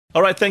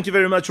All right, thank you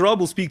very much, Rob.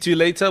 We'll speak to you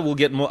later. We'll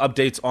get more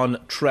updates on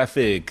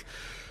traffic.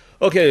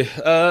 Okay,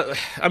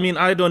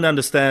 I don't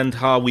understand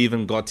how we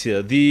even got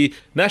here. The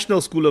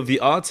National School of the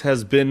Arts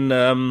has been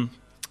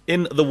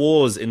in the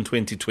wars in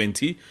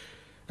 2020.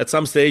 At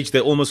some stage, they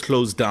almost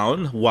closed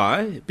down.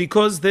 Why?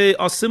 Because they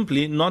are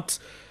simply not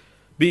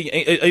being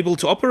able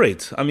to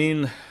operate. I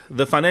mean,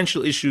 the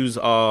financial issues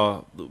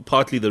are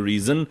partly the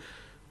reason.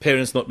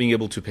 Parents not being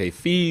able to pay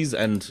fees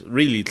and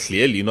really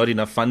clearly not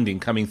enough funding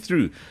coming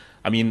through.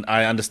 I mean,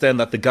 I understand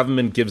that the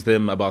government gives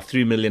them about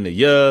 3 million a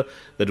year.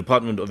 The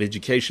Department of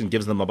Education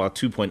gives them about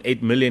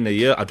 2.8 million a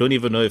year. I don't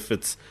even know if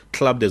it's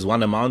clubbed as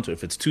one amount or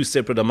if it's two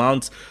separate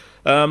amounts.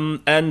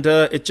 And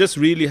it just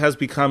really has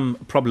become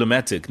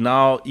problematic.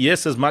 Now,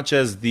 yes, as much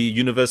as the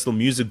Universal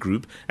Music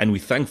Group, and we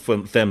thank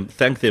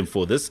them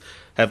for this,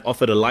 have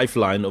offered a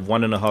lifeline of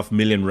 1.5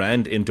 million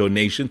rand in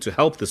donation to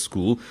help the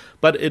school,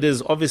 but it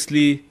is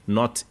obviously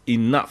not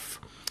enough.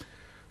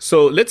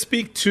 So let's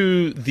speak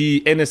to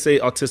the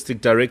NSA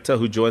Artistic Director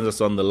who joins us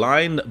on the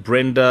line,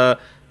 Brenda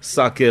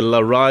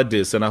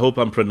Sakellarides, and I hope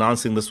I'm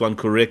pronouncing this one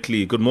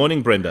correctly. Good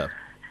morning, Brenda.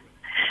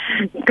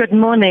 Good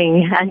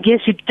morning. And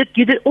yes, you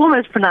did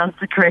almost pronounce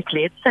it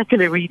correctly. It's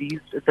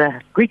Sakellarides. It's a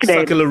Greek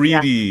name.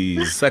 Sakellarides.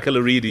 Yeah.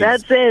 Sakellarides.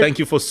 That's it. Thank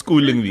you for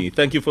schooling me.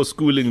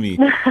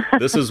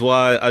 This is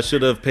why I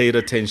should have paid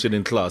attention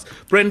in class.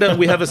 Brenda,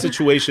 we have a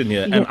situation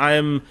here, and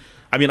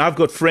I've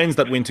got friends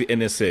that went to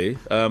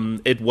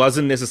NSA. It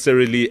wasn't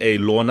necessarily a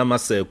Lorna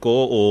Maseko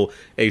or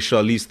a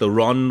Charlize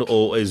Theron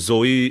or a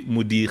Zoe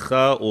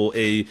Mudicha or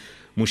a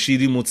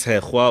Mushidi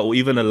Mutshekwa or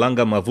even a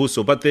Langa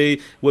Mavuso, but they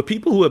were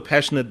people who were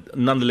passionate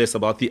nonetheless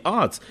about the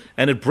arts.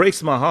 And it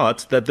breaks my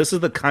heart that this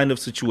is the kind of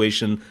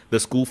situation the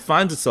school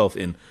finds itself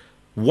in.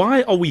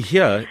 Why are we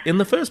here in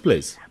the first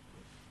place?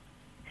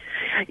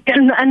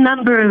 A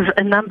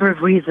number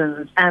of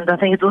reasons, and I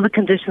think it's all the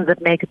conditions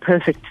that make a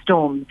perfect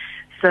storm.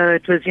 So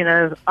it was,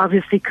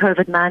 obviously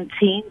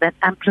COVID-19 that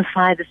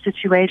amplified the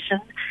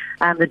situation,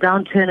 the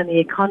downturn in the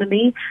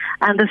economy,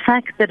 and the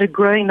fact that a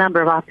growing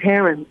number of our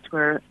parents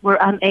were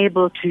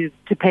unable to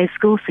pay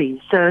school fees.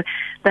 So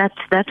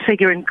that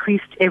figure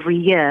increased every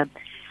year.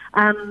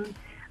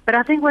 But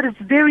I think what is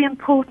very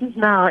important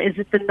now is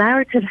that the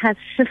narrative has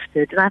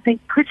shifted, and I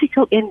think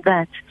critical in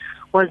that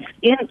was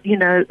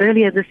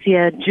earlier this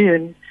year,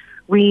 June,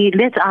 we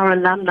let our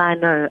alumni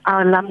know.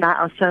 Our alumni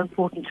are so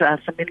important to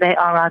us. I mean, they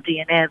are our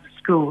DNA of the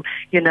school.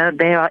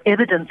 They are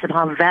evidence of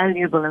how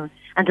valuable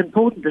and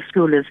important the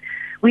school is.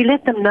 We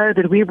let them know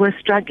that we were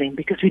struggling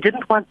because we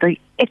didn't want the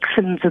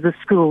excellence of the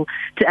school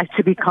to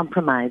actually be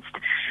compromised.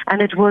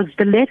 And it was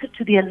the letter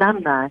to the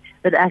alumni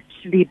that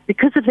actually,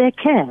 because of their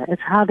care,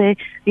 it's how the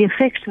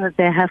affection that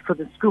they have for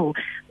the school,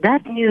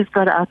 that news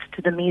got out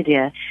to the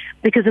media,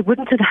 because it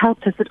wouldn't have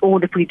helped us at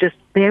all if we just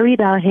buried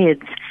our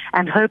heads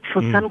and hoped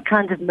for some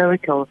kind of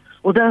miracle,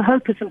 although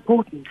hope is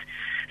important.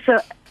 So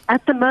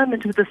at the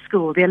moment with the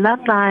school, the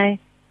alumni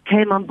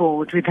came on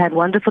board. We've had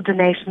wonderful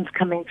donations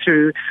coming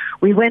through.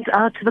 We went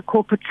out to the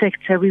corporate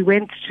sector. We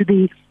went to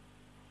the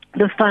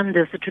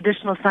funders, the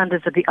traditional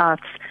funders of the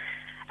arts.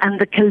 And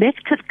the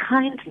collective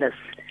kindness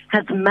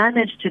has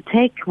managed to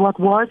take what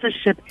was a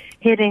ship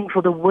heading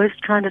for the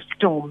worst kind of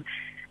storm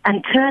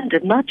and turned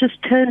it, not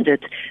just turned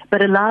it,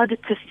 but allowed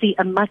it to see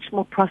a much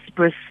more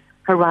prosperous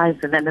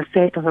horizon and a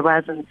safer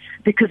horizon,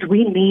 because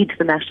we need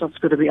the National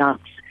School of the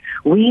Arts.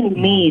 We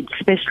need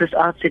specialist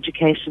arts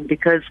education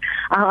because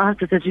our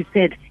artists, as you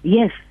said,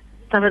 yes,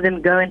 some of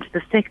them go into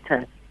the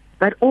sector,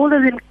 but all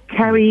of them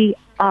carry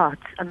art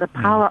and the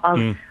power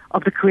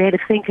of the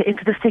creative thinker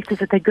into the sectors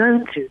that they go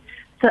into.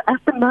 So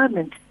at the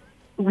moment,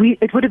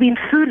 it would have been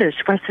foolish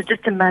for us to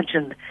just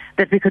imagine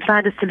that we could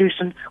find a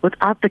solution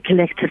without the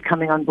collective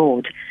coming on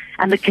board.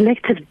 And the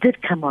collective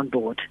did come on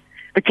board.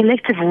 The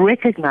collective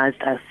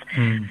recognized us.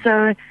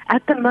 So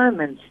at the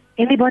moment,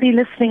 anybody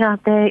listening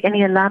out there,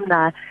 any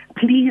alumni,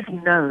 please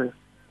know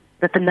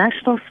that the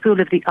National School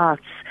of the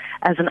Arts,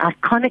 as an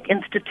iconic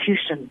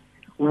institution,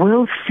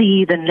 will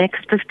see the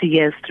next 50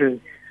 years through.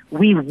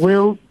 We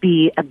will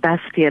be a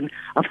bastion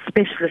of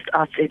specialist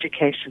arts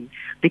education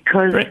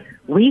because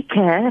we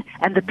care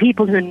and the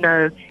people who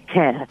know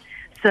care.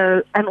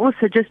 So, and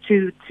also just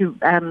to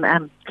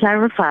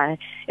clarify,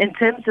 in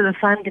terms of the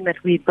funding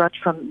that we've got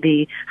from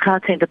the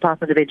Gauteng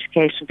Department of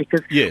Education,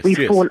 because we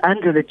fall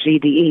under the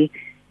GDE,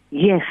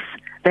 yes,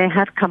 they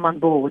have come on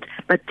board.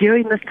 But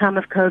during this time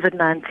of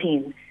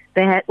COVID-19,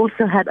 they had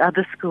also had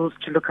other schools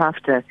to look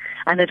after.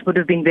 And it would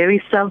have been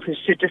very selfish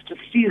to just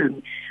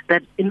assume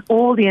that in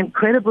all the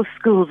incredible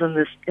schools in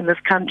this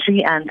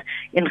country and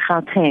in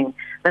Gauteng,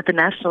 that the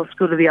National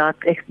School of the Arts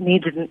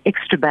needed an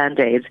extra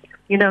Band-Aid.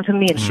 You know what I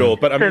mean? Sure,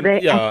 but I mean,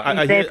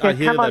 I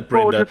hear that,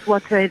 Brenda.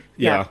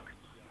 Yeah,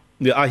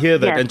 I hear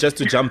that. Yeah. And just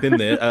to jump in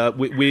there,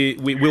 we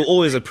will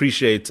always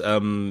appreciate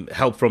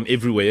help from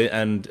everywhere.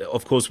 And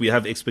of course, we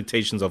have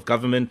expectations of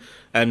government,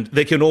 and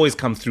they can always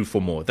come through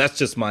for more. That's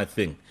just my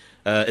thing.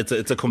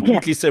 It's a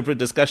completely separate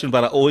discussion,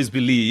 but I always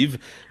believe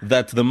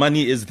that the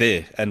money is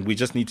there and we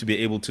just need to be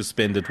able to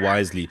spend it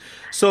wisely.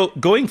 So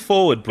going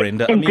forward,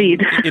 Brenda,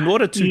 Indeed. I mean, in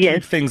order to Yes.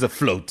 keep things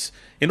afloat,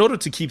 in order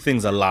to keep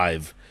things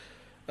alive,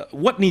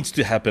 what needs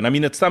to happen? I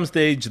mean, at some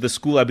stage, the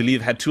school, I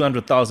believe, had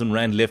 200,000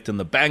 Rand left in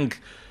the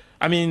bank.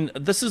 I mean,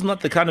 this is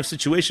not the kind of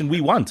situation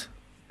we want.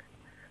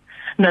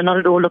 No, not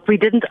at all. Look, we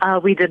did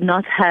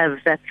not have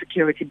that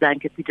security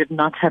blanket. We did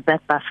not have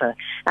that buffer.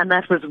 And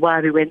that was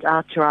why we went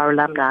out to our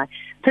alumni.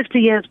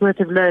 50 years worth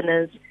of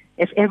learners.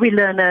 If every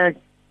learner,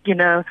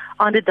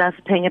 on it does,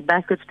 paying it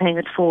backwards, paying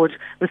it forward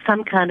with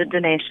some kind of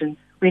donation,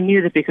 we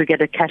knew that we could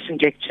get a cash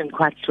injection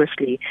quite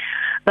swiftly.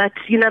 But,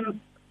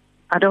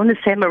 I don't want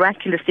to say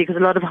miraculously because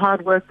a lot of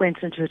hard work went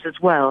into it as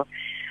well.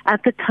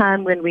 At the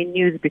time when we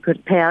knew that we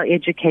could pay our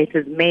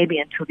educators maybe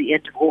until the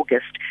end of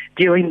August,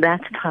 during that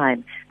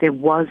time, there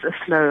was a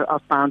flow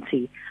of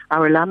bounty.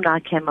 Our alumni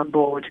came on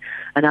board,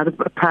 another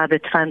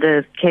private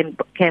funder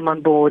came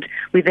on board.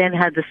 We then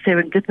had the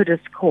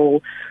serendipitous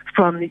call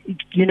from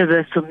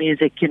Universal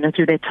Music,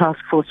 through their task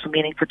force for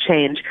meaningful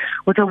change,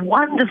 with a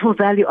wonderful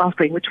value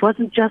offering, which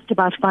wasn't just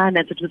about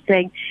finance. It was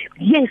saying,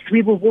 yes,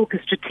 we will walk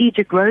a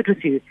strategic road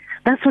with you.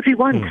 That's what we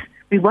want.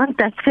 We want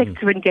that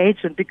sector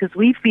engagement because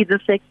we feed the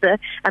sector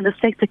and the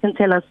sector can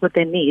tell us what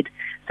they need.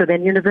 So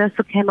then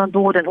Universal came on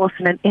board and also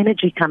an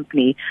energy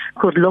company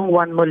called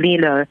Longwan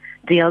Molilo,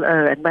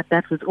 DLO, but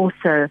that was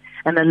also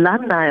an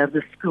alumni of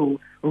the school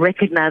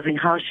recognizing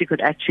how she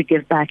could actually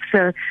give back.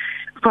 So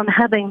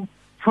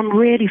from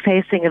really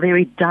facing a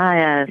very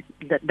dire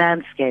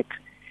landscape,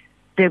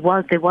 there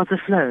was a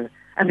flow.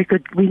 And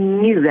we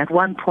knew at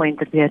one point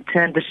that we had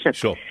turned the ship.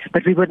 Sure.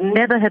 But we would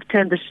never have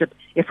turned the ship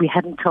if we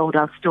hadn't told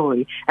our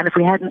story. And if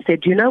we hadn't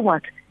said, you know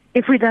what,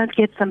 if we don't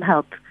get some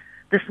help,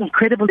 this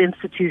incredible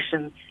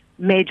institution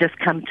may just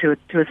come to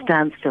a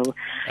standstill.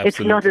 Absolutely. It's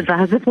not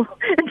advisable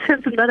in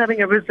terms of not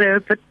having a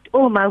reserve, but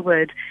oh my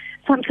word,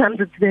 sometimes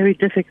it's very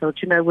difficult,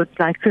 with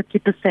like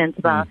 50%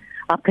 of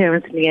our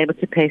parents being able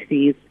to pay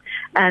fees.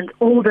 And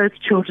all those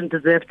children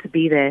deserve to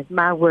be there,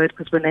 my word,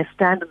 because when they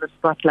stand in the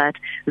spotlight,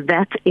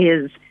 that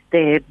is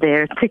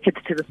their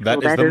tickets to the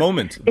school. That is the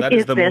moment. That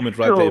is the moment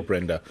right there,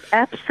 Brenda.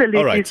 Absolutely,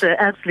 all right. Sir.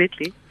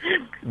 Absolutely.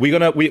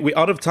 We're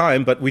out of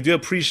time, but we do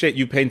appreciate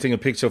you painting a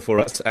picture for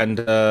us. And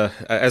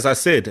as I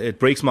said, it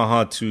breaks my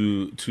heart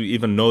to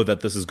even know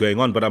that this is going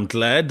on. But I'm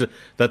glad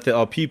that there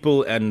are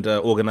people and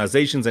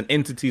organizations and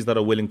entities that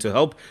are willing to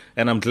help.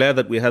 And I'm glad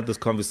that we had this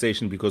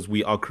conversation because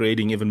we are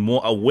creating even more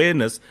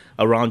awareness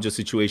around your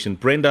situation.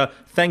 Brenda,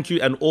 thank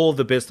you and all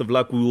the best of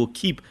luck. We will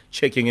keep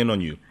checking in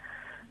on you.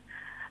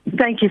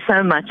 Thank you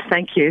so much.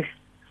 Thank you.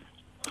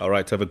 All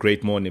right. Have a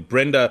great morning.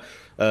 Brenda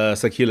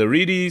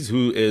Sakellarides,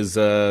 who is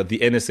the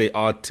NSA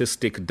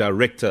Artistic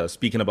Director,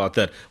 speaking about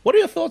that. What are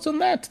your thoughts on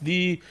that?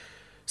 The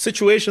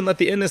situation that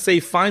the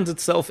NSA finds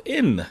itself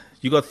in.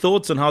 You got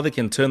thoughts on how they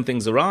can turn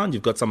things around?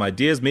 You've got some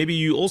ideas. Maybe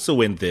you also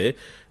went there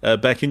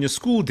back in your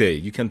school day.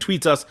 You can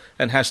tweet us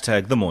and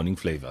hashtag The Morning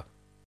Flavor.